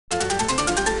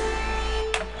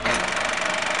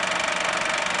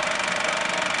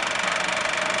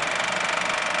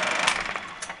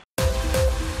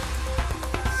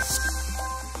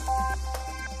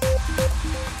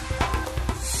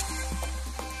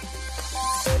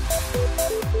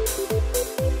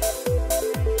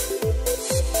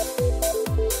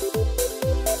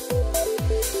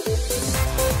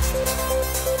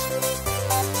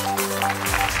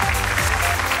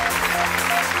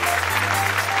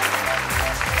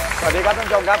สวัสดีครับท่าน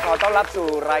ผู้ชมครับขอต้อนรับสู่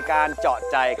รายการเจาะ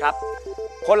ใจครับ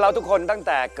คนเราทุกคนตั้งแ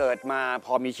ต่เกิดมาพ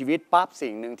อมีชีวิตปั๊บ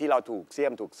สิ่งหนึ่งที่เราถูกเสี่ย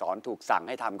มถูกสอนถูกสั่งใ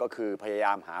ห้ทำก็คือพยาย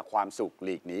ามหาความสุขห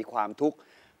ลีกหนีความทุกข์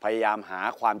พยายามหา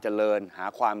ความเจริญหา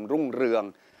ความรุ่งเรือง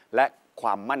และคว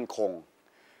ามมั่นคง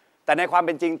แต่ในความเ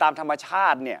ป็นจริงตามธรรมชา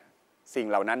ติเนี่ยสิ่ง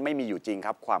เหล่านั้นไม่มีอยู่จริงค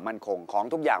รับความมั่นคงของ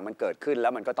ทุกอย่างมันเกิดขึ้นแล้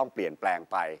วมันก็ต้องเปลี่ยนแปลง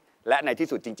ไปและในที่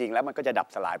สุดจริงๆแล้วมันก็จะดับ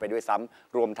สลายไปด้วยซ้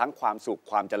ำรวมทั้งความสุข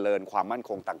ความเจริญความมั่น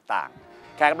คงต่าง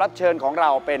ๆแขกรับเชิญของเร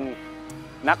าเป็น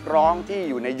นักร้องที่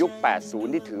อยู่ในยุค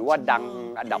 80 ที่ถือว่าดัง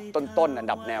อันดับต้นๆอัน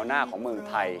ดับแนวหน้าของเมือง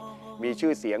ไทยมีชื่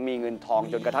อเสียงมีเงินทอง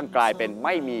จนกระทั่งกลายเป็นไ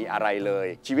ม่มีอะไรเลย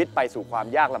ชีวิตไปสู่ความ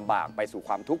ยากลำบากไปสู่ค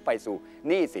วามทุกข์ไปสู่ห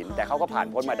นี้สินแต่เขาก็ผ่าน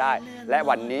พ้นมาได้และ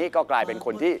วันนี้ก็กลายเป็นค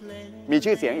นที่มี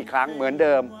ชื่อเสียงอีกครั้งเหมือนเ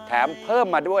ดิมแถมเพิ่ม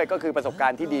มาด้วยก็คือประสบกา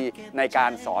รณ์ที่ดีในกา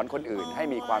รสอนคนอื่นให้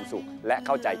มีความสุขและเ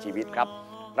ข้าใจชีวิตครับ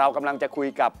เรากำลังจะคุย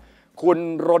กับคุณ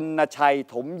รณชัย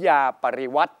ถมยาปริ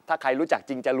วัติถ้าใครรู้จัก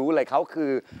จริงจะรู้เลยเขาคื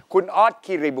อคุณออส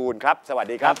คิริบูลครับสวัส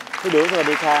ดีครับพี่ดูสวัส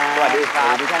ดีครับสวัสดีครั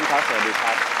บทุกท่านครับสวัสดีค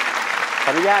รับข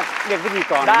ออนุญาตเรียกพิธี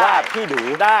กรว่าพี่ดู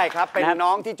ได้ครับเป็นน้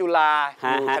องที่จุฬา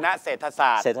อยู่คณะเศรษฐศ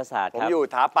าสตร์ผมอยู่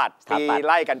ถาปัตย์ปีไ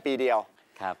ล่กันปีเดียว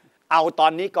ครับเอาตอ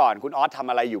นนี้ก่อนคุณออสทำ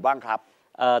อะไรอยู่บ้างครับ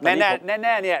แ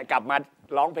น่เนี่ยกลับมา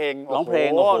ร้องเพลง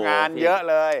งานเยอะ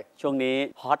เลยช่วงนี้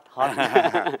ฮอต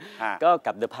ก็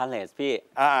กับ The Palace พี่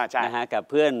นะฮะกับ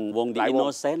เพื่อนวง The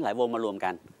Innocent หลายวงมารวมกั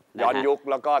นย้อนยุค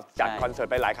แล้วก็จัดคอนเสิร์ต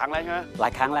ไปหลายครั้งแล้วใช่ไหมหลา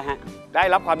ยครั้งแล้วฮะได้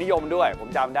รับความนิยมด้วยผม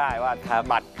จำได้ว่า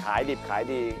บัตรขายดิบขาย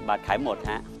ดีบัตรขายหมด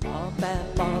ฮะ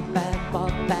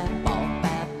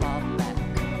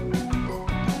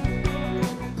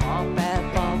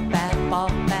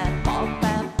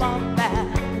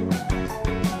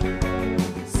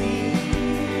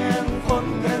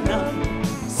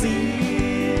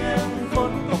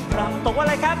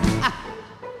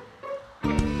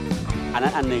อัน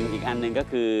นั้นอันหนึ่งอีกอันหนึ่งก็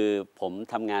คือผม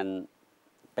ทำงาน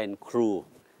เป็นครู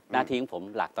หน้าที่ของผม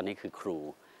หลักตอนนี้คือครู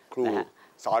นะฮะ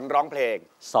สอนร้องเพลง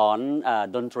สอน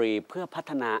ดนตรีเพื่อพั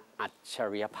ฒนาอัจฉ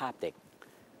ริยภาพเด็ก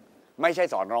ไม่ใช่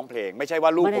สอนร้องเพลงไม่ใช่ว่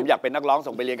าลูกผมอยากเป็นนักร้อง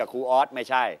ส่งไปเรียนกับครูออสไม่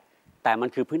ใช่แต่มัน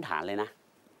คือพื้นฐานเลยนะ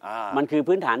มันคือ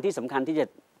พื้นฐานที่สำคัญที่จะ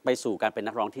ไปสู่การเป็น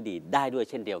นักร้องที่ดีได้ด้วย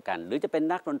เช่นเดียวกันหรือจะเป็น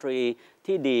นักดนตรี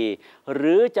ที่ดีห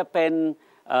รือจะเป็น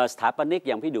สถาปนิก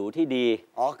อย่างพี่ดูที่ดี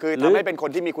คือทำให้เป็นค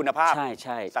นที่มีคุณภาพใ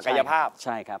ช่ศักยภาพใ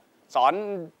ช่ครับสอน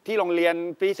ที่โรงเรียน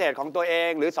พิเศษของตัวเอ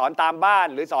งหรือสอนตามบ้าน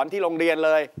หรือสอนที่โรงเรียนเ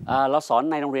ลยเราสอน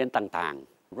ในโรงเรียนต่าง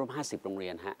ๆรวม50โรงเรี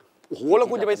ยนฮะโอ้โหแล้ว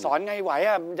คุณจะไปสอนไงไหว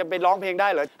อ่ะจะไปร้องเพลงได้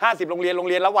เหรอ50โรงเรีย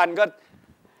นละวันก็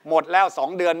หมดแล้ว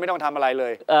2เดือนไม่ต้องทำอะไรเล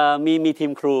ยมีที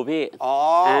มครูพี่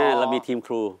เรามีทีมค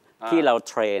รูที่เรา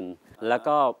เทรนแล้ว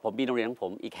ก็ผมมีโรงเรียนของผ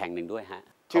มอีกแห่งหนึ่งด้วยฮะ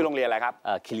ชื่อโรงเรียนอะไรครับ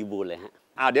คิริบูลเลยฮะ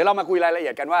เดี๋ยวเรามาคุยรายละเอี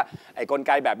ยดกันว่าไอ้กลไ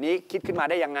กแบบนี้คิดขึ้นมา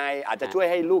ได้ยังไงอาจจะช่วย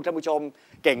ให้ลูกท่านผู้ชม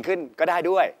เก่งขึ้นก็ได้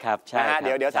ด้วยครับใช่นะฮะเ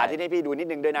ดี๋ยวสาธิตให้พี่ดูนิด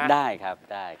นึงด้วยนะได้ครับ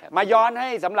มาย้อนให้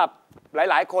สำหรับห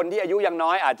ลายๆคนที่อายุยังน้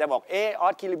อยอาจจะบอกออ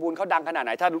สคิริบูลเขาดังขนาดไห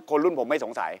นถ้าคนรุ่นผมไม่ส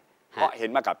งสัยเพราะเห็น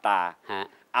มากับตา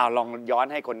ลองย้อน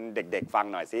ให้คนเด็กๆฟัง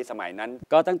หน่อยสิสมัยนั้น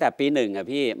ก็ตั้งแต่ปี1อ่ะ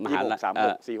พี่มหาลัย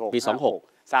ปี26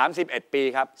 31ปี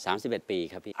ครับ31ปี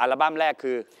ครับพี่อัลบั้มแรก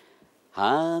คือห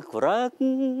ากรัก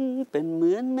เป็นเห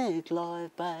มือนเมฆลอย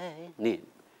ไปนี่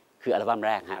คืออัลบั้มแ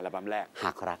รกฮะอัลบั้มแรกห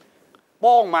ากรักโ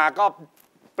ป้งมาก็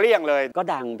เปรี้ยงเลยก็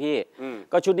ดังพี่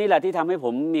ก็ชุดนี้แหละที่ทำให้ผ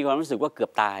มมีความรู้สึกว่าเกือ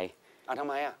บตายทำ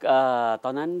ไมต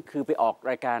อนนั้นคือไปออก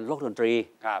รายการโลกดนตรี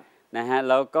ครับนะฮะ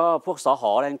แล้วก็พวกสห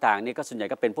อะไรต่างๆนี่ก็ส่วนใหญ่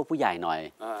ก็เป็นพวกผู้ใหญ่หน่อย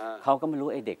เขาก็ไม่รู้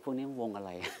ไอ้เด็กพวกนี้วงอะไร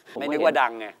ไม่นึกว่าดั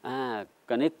งไง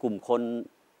ก็นี่กลุ่มคน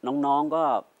น้องๆก็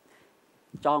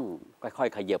จ้องค่อย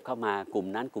ๆขยับเข้ามากลุ่ม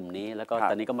นั้นกลุ่มนี้แล้วก็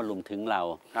ตอนนี้ก็มาลุมถึงเรา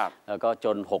แล้วก็จ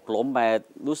นหกล้มไป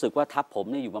รู้สึกว่าทับผม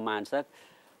นี่อยู่ประมาณสัก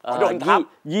โดนทับ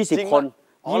20 คน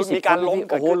มีการล้ม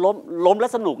โอ้โหล้มแล้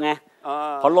วสนุกไง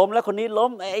พอล้มแล้วคนนี้ล้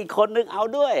มไอ้คนนึงเอา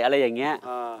ด้วยอะไรอย่างเงี้ย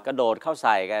กระโดดเข้าใ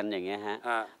ส่กันอย่างเงี้ยฮะ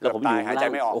แล้วผมอยู่หายใจ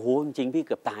ไม่ออกโอ้โหจริงพี่เ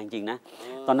กือบตายจริงนะ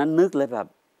ตอนนั้นนึกเลยแบบ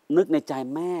นึกในใจ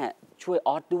แม่ช่วยอ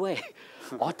อสด้วย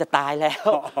ออสจะตายแล้ว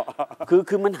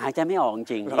คือมันหายใจไม่ออกจ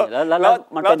ริงแล้ว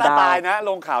มันเป็นตายนะ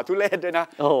ลงข่าวทุเรศด้วยนะ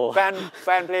แฟ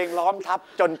นเพลงล้อมทับ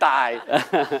จนตาย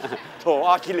โถอ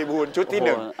อสคิริบูลชุดที่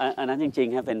1อันนั้นจริง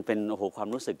ๆฮะเป็นโอ้โหความ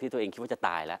รู้สึกที่ตัวเองคิดว่าจะต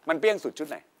ายแล้วมันเปี้ยงสุดชุด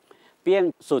ไหนเปี้ยง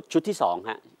สุดชุดที่2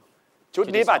ฮะชุด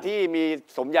นี้ป่ะที่มี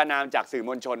สมญานามจากสื่อม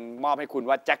วลชนมอบให้คุณ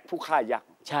ว่าแจ็คผู้ฆ่ายักษ์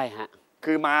ใช่ฮะ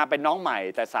คือมาเป็นน้องใหม่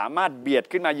แต่สามารถเบียด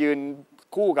ขึ้นมายืน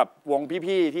คู่กับวง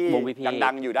พี่ๆที่ดั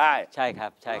งๆอยู่ได้ใช่ครั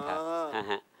บ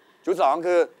ชุด2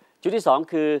คือชุดที่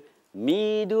2คือมี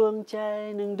ดวงใจ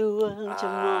1 ดวงจะ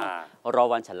มอบรอ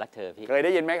วันฉันรักเธอพี่เคยไ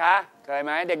ด้ยินไหมคะเคยไห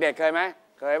มเด็กๆเคยไหม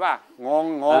เคยป่ะงง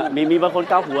มีบางคน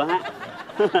เกาหัวฮะ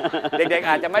เด็กๆ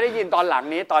อาจจะไม่ได้ยินตอนหลัง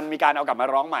นี้ตอนมีการเอากลับมา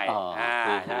ร้องใหม่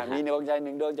มีดวงใจห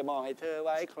นึ่งดวงจะมองให้เธอไ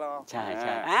ว้คลองใช่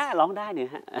ร้องได้เนี่ย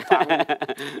ฮะ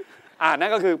นั่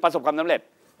นก็คือประสบความสำเร็จ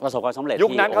ยุ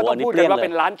คนั้นเขาต้องพูดกันว่าเ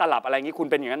ป็นร้านตลับอะไรอย่างนี้คุณ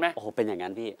เป็นอย่างนั้นไหมโอ้โหเป็นอย่างนั้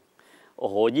นพี่โอ้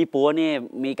โหยี่ปัวนี่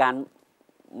มีการ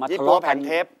มาทะเลาะแผ่นเ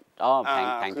ทป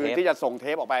แผงเทปที่จะส่งเท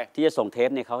ปออกไปที่จะส่งเทป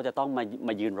เนี่ยเขาจะต้องม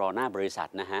ายืนรอหน้าบริษัท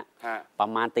นะฮะประ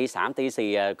มาณตี 3 ตี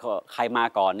 4ใครมา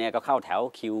ก่อนเนี่ยก็เข้าแถว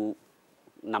คิว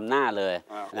นำหน้าเลย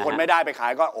คนไม่ได้ไปขา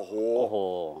ยก็โอ้โห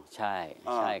ใช่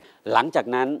หลังจาก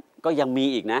นั้นก็ยังมี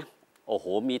อีกนะโอ้โห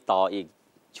มีต่ออีก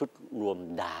ชุดรวม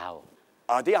ดาว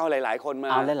ที่เอาหลายๆคนมา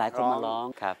ร้อง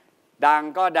ครับดัง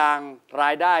ก็ดังร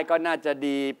ายได้ก็น่าจะ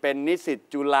ดีเป็นนิสิต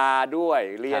จุฬาด้วย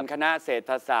เรียนคณะเศรษ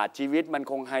ฐศาสตร์ชีวิตมัน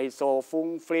คงไฮโซฟุ้ง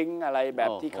ฟริ้งอะไรแบบ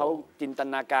ที่เขาจินต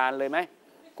นาการเลยไหม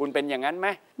คุณเป็นอย่างนั้นไหม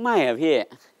ไม่อะพี่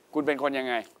คุณเป็นคนยัง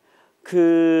ไงคื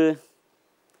อ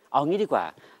เอางี้ดีกว่า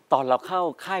ตอนเราเข้า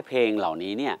ค่ายเพลงเหล่า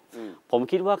นี้เนี่ยผม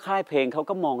คิดว่าค่ายเพลงเขา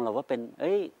ก็มองเราว่าเป็น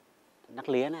นัก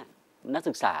เรียนน่ะนัก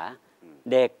ศึกษา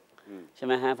เด็กใช่ไ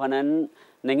หมฮะเพราะนั้น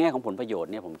ในแง่ของผลประโยช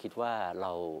น์เนี่ยผมคิดว่าเ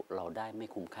ราได้ไม่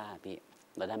คุ้มค่าพี่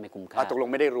เราได้ไม่คุ้มค่าตกลง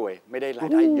ไม่ได้รวยไม่ได้ราย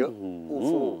ได้เยอะ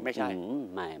ฟู่ไม่ใช่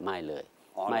ไม่เ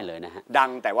ลยนะฮะดัง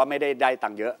แต่ว่าไม่ได้ตั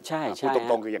งค์เยอะใช่ต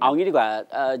รงๆคืออย่างเอางี้ดีกว่า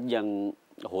อย่าง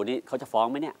โอ้โหนี่เขาจะฟ้อง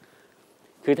ไหมเนี่ย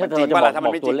คือถ้าเราจะบ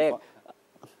อกตัวเลข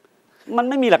มัน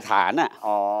ไม่มีหลักฐานอ่ะ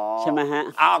ใช่ไหมฮะ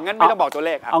งั้นไม่ต้องบอกตัวเ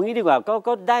ลขเอางี้ดีกว่า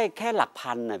ก็ได้แค่หลัก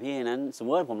พันนะพี่นั้นสมม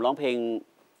ติว่าผมร้องเพลง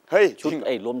ชุด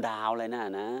รวมดาวอะไรน่ะ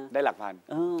นะได้หลักพัน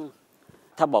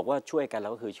ถ้าบอกว่าช่วยกันเรา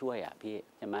ก็คือช่วยอ่ะพี่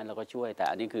ใช่ไหมเราก็ช่วยแต่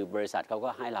อันนี้คือบริษัทเขาก็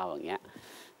ให้เราอย่างเงี้ย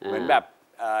เหมือนแบบ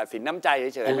สินน้ำใจ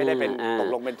เฉยๆไม่ได้เป็นตก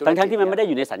ลงเป็นธุรกิจทั้งที่มันไม่ได้อ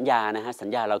ยู่ในสัญญานะฮะสัญ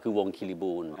ญาเราคือวงคิริ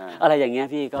บูลอะไรอย่างเงี้ย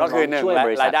พี่ก็คือช่วยบ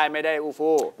ริษัทรายได้ไม่ได้อู้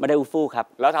ฟู่ครับ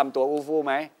แล้วทำตัวอู้ฟู่ไ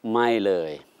หมไม่เล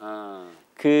ย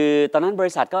คือตอนนั้นบ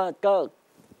ริษัทก็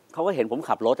เขาก็เห็นผม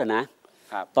ขับรถนะ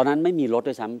ตอนนั้นไม่มีรถ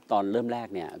ด้วยซ้ำตอนเริ่มแรก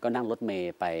เนี่ยก็นั่งรถเม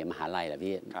ย์ไปมหาลัยแหละ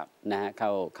พี่นะฮะ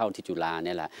เข้าที่จุฬาเ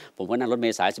นี่ยแหละผมก็นั่งรถเม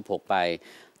ย์สาย16ไป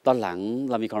ตอนหลัง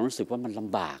เรามีความรู้สึกว่ามันล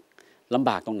ำบาก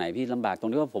ตรงไหนพี่ลำบากตร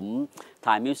งที่ว่าผม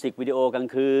ถ่ายมิวสิกวิดีโอกลาง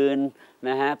คืนน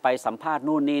ะฮะไปสัมภาษณ์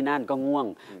นู่นนี่นั่นก็ง่วง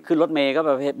ขึ้นรถเมย์ก็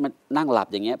ประเภทมันนั่งหลับ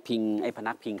อย่างเงี้ยพิงไอ้พ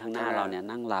นักพิงข้างหน้าเราเนี่ย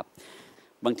นั่งหลับ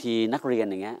บางทีนักเรียน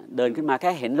อย่างเงี้ยเดินขึ้นมาแค่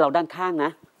เห็นเราด้านข้างน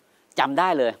ะจำได้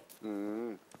เลย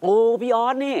โอ้พี่ออ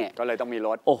สนี่ก็เลยต้องมีร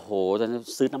ถโอ้โหตอนนั้น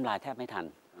ซื้อน้ำลายแทบไม่ทัน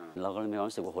เราก็เลยมีความ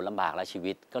รู้สึกว่าโหลำบากแล้วชี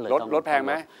วิตก็เลยต้องรถแพงไ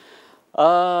หม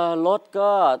รถก็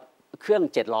เครื่อง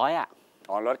700อ่ะ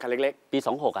รถคันเล็กๆปี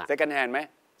26อ่ะเซ็กันแฮนด์ไหม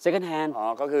เซ็กันแฮนด์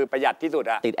ก็คือประหยัดที่สุด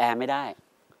อ่ะติดแอร์ไม่ได้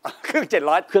เครื่อง700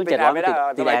ไม่ได้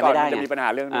ติดแอร์ไม่ได้จะมีปัญหา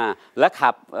เรื่องนี้แล้วขั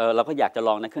บเราก็อยากจะล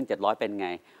องในเครื่อง700เป็นไง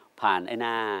ผ่านไอ้ห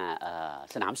น้า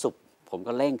สนามสุขผม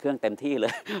ก็เร่งเครื่องเต็มที่เล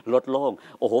ยรถโล่ง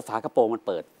โอ้โหฝากระโปรงมัน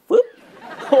เปิดปึ๊บ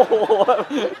โอ้โห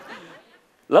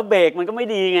แล้วเบรกมันก็ไม่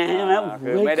ดีไงใช่ไหม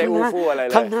คือไม่ได้อู้ฟู่อะไรเ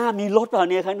ลยข้างหน้ามีรถเปล่า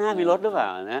เนี่ยข้างหน้ามีรถหรือเปล่า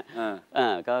นะ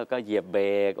ก็เหยียบเบร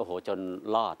กโอ้โหจน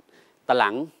รอดแต่หลั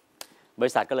งบ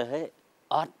ริษัทก็เลยเฮ้ย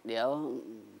ออสเดี๋ยว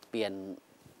เปลี่ยน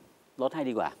รถให้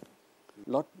ดีกว่า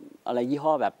รถอะไรยี่ห้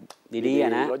อแบบดี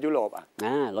ๆนะรถยุโรป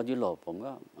รถยุโรปผม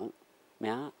ก็ไม่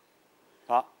เอาเ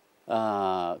พราะ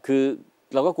คือ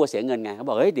เราก็กลัวเสียเงินไงเขา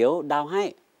บอกเฮ้ยเดี๋ยวดาวให้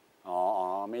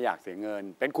ไม่อยากเสียเงิน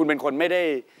คุณเป็นคนไม่ได้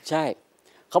ใช่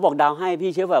เขาบอกดาวให้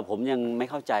พี่เชื่อว่าผมยังไม่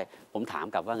เข้าใจผมถาม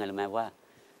กลับว่าไงรู้ไหมว่า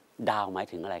ดาวหมาย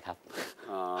ถึงอะไรครับ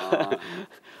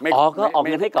ก็ออก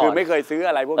เงินให้ก่อนคือไม่เคยซื้อ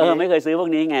อะไรพวกนี้ไม่เคยซื้อพวก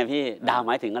นี้ไงพี่ดาวห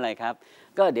มายถึงอะไรครับ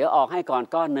ก็เดี๋ยวออกให้ก่อน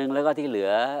ก้อนนึงแล้วก็ที่เหลื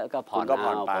อก็ผ่อนเอา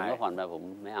ผมก็ผ่อนไปผม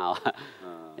ไม่เอา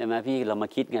ใช่ไหมพี่เรามา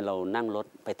คิดไงเรานั่งรถ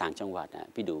ไปต่างจังหวัด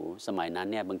พี่ดูสมัยนั้น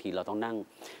เนี่ยบางทีเราต้อง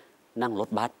นั่งรถ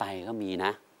บัสไปก็มีน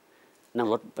ะนั่ง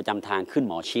รถประจำทางขึ้น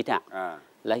หมอชิด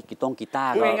และกีตา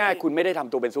ร์ก็ง่ายๆคุณไม่ได้ท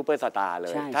ำตัวเป็นซูเปอร์สตาร์เล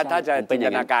ยถ้าจะจินต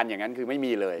นาการอย่างนั้นคือไม่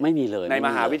มีเลยในม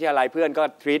หาวิทยาลัยเพื่อนก็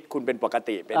ทรีตคุณเป็นปก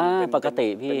ติเป็นปกติ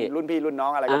พี่รุ่นพี่รุ่นน้อ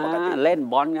งอะไรก็ปกติเล่น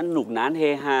บอลงั้นหนุกหนานเฮ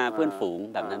ฮาเพื่อนฝูง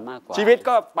แบบนั้นมากกว่าชีวิต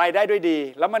ก็ไปได้ด้วยดี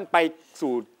แล้วมันไป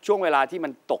สู่ช่วงเวลาที่มั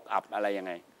นตกอับอะไรยังไ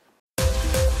ง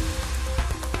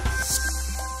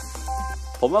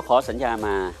ผมว่าขอสัญญาม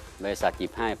าบริษัทหยิ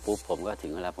บให้ปุ๊บผมก็ถึ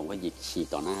งเวลาผมก็หยิบฉีก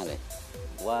ต่อหน้าเลย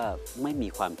ว่าไม่มี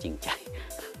ความจริงใจ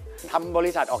ทำบ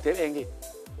ริษัทออกเทปเองดิ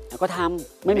ก็ท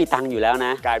ำไม่มีตังค์อยู่แล้วน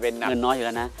ะกลายเป็นเงินน้อยอยู่แ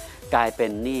ล้วนะกลายเป็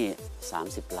นหนี้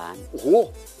30 ล้านโอ้โห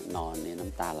นอนนี่น้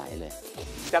ำตาไหลเลย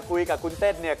จะคุยกับคุณเ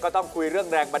ต้นเนี่ยก็ต้องคุยเรื่อง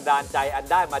แรงบันดาลใจอัน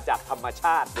ได้มาจากธรรมช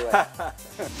าติด้วย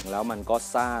แล้วมันก็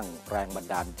สร้างแรงบัน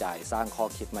ดาลใจสร้างข้อ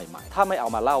คิดใหม่ๆถ้าไม่เอา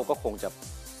มาเล่าก็คงจะ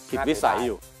ผิดวิสัยอ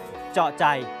ยู่เจาะใจ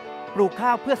ปลูกข้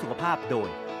าวเพื่อสุขภาพโดย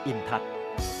อินทัศน์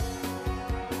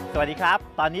สวัสดีครับ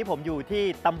ตอนนี้ผมอยู่ที่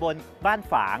ตำบลบ้าน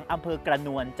ฝางอำเภอกระน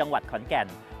วนจังหวัดขอนแก่น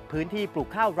พื้นที่ปลูก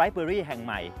ข้าวไรซ์เบอรี่แห่งใ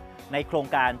หม่ ในโครง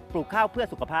การปลูกข้าวเพื่อ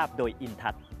สุขภาพโดยอิน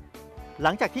ทัศน์ห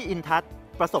ลังจากที่อินทัศน์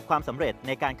ประสบความสำเร็จใ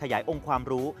นการขยายองค์ความ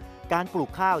รู้การปลูก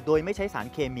ข้าวโดยไม่ใช้สาร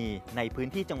เคมีในพื้น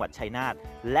ที่จังหวัดชัยนาท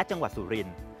และจังหวัดสุรินท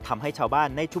ร์ทำให้ชาวบ้าน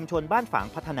ในชุมชนบ้านฝาง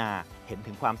พัฒนาเห็น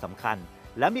ถึงความสำคัญ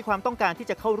และมีความต้องการที่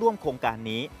จะเข้าร่วมโครงการ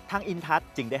นี้ทางอินทัศน์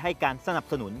จึงได้ให้การสนับ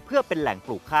สนุนเพื่อเป็นแหล่งป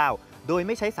ลูกข้าวโดยไ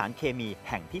ม่ใช้สารเคมี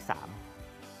แห่งที่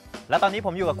 3และตอนนี้ผ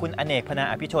มอยู่กับคุณอเนกพนา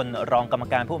อภิชนรองกรรม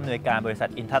การผู้อำนวยการบริษัท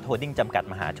อินทัศน์โฮลดิ้งจำกัด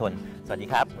มหาชนสวัสดี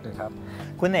ครับสวัสดีครับ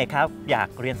คุณเอกครับอยาก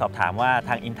เรียนสอบถามว่าท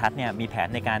างอินทัศน์เนี่ยมีแผน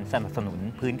ในการสนับสนุน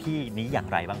พื้นที่นี้อย่าง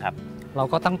ไรบ้างครับเรา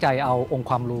ก็ตั้งใจเอาองค์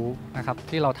ความรู้นะครับ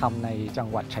ที่เราทำในจัง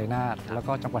หวัดชัยนาทแล้ว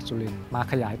ก็จังหวัดสุรินทร์มา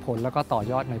ขยายผลแล้วก็ต่อ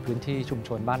ยอดในพื้นที่ชุมช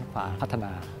นบ้านฝางพัฒน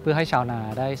าเพื่อให้ชาวนา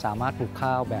ได้สามารถปลูก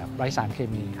ข้าวแบบไร้สารเค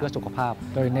มีเพื่อสุขภาพ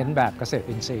โดยเน้นแบบเกษตร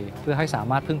อินทรีย์เพื่อให้สา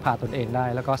มารถพึ่งพาตนเองได้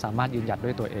แล้วก็สามารถยืนหยัดด้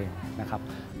วยตัวเองนะครับ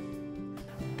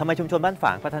ทำไมชุมชนบ้านฝ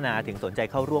างพัฒนาถึงสนใจ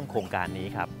เข้าร่วมโครงการนี้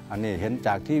ครับอันนี้เห็นจ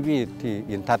ากทีวีที่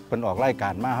อินทัศน์เพิ่นออกรายกา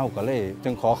รมาเฮาก็เลยจึ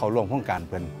งขอเข้าร่วมโครงการ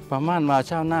เพิ่นประมาณว่า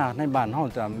ชาวนาในบ้านเฮา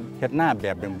จะเฮ็ดนาแบ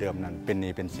บเดิมๆนั้นเป็นห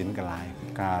นี้เป็นสินกันหลาย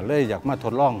ก็เลยอยากมาท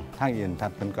ดลองทางอินทั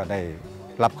ศน์เพิ่นก็ได้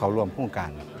รับเข้าร่วมโครงการ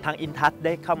ทางอินทัศน์ไ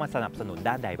ด้เข้ามาสนับสนุน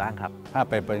ด้านใดบ้างครับถ้า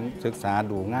ไปศึกษา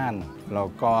ดูงานแล้ว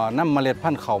ก็นำเมล็ด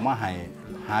พันธุ์เข้ามาให้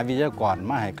หาวิทยากร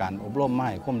มาให้การอบรมมา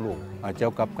ให้ความรู้เกี่ย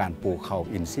วกับการปลูกข้าว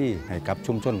อินทรีย์ให้กับ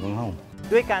ชุมชนของเฮา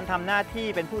ด้วยการทำหน้าที่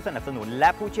เป็นผู้สนับสนุนและ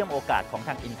ผู้เชื่อมโอกาสของท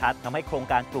างอินทัศน์ทำให้โครง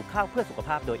การปลูกข้าวเพื่อสุขภ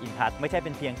าพโดยอินทัศน์ไม่ใช่เ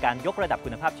ป็นเพียงการยกระดับคุ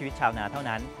ณภาพชีวิตชาวนาเท่า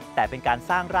นั้นแต่เป็นการ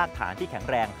สร้างรากฐานที่แข็ง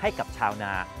แรงให้กับชาวน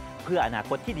าเพื่ออนาค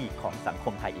ตที่ดีของสังค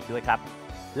มไทยอีกด้วยครับ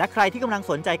และใครที่กำลัง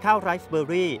สนใจข้าวไรซ์เบอ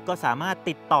ร์รี่ก็สามารถ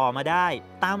ติดต่อมาได้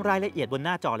ตามรายละเอียดบนห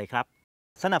น้าจอเลยครับ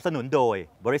สนับสนุนโดย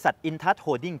บริษัทอินทัศน์โฮ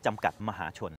ลดิ้งจำกัดมหา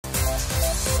ชน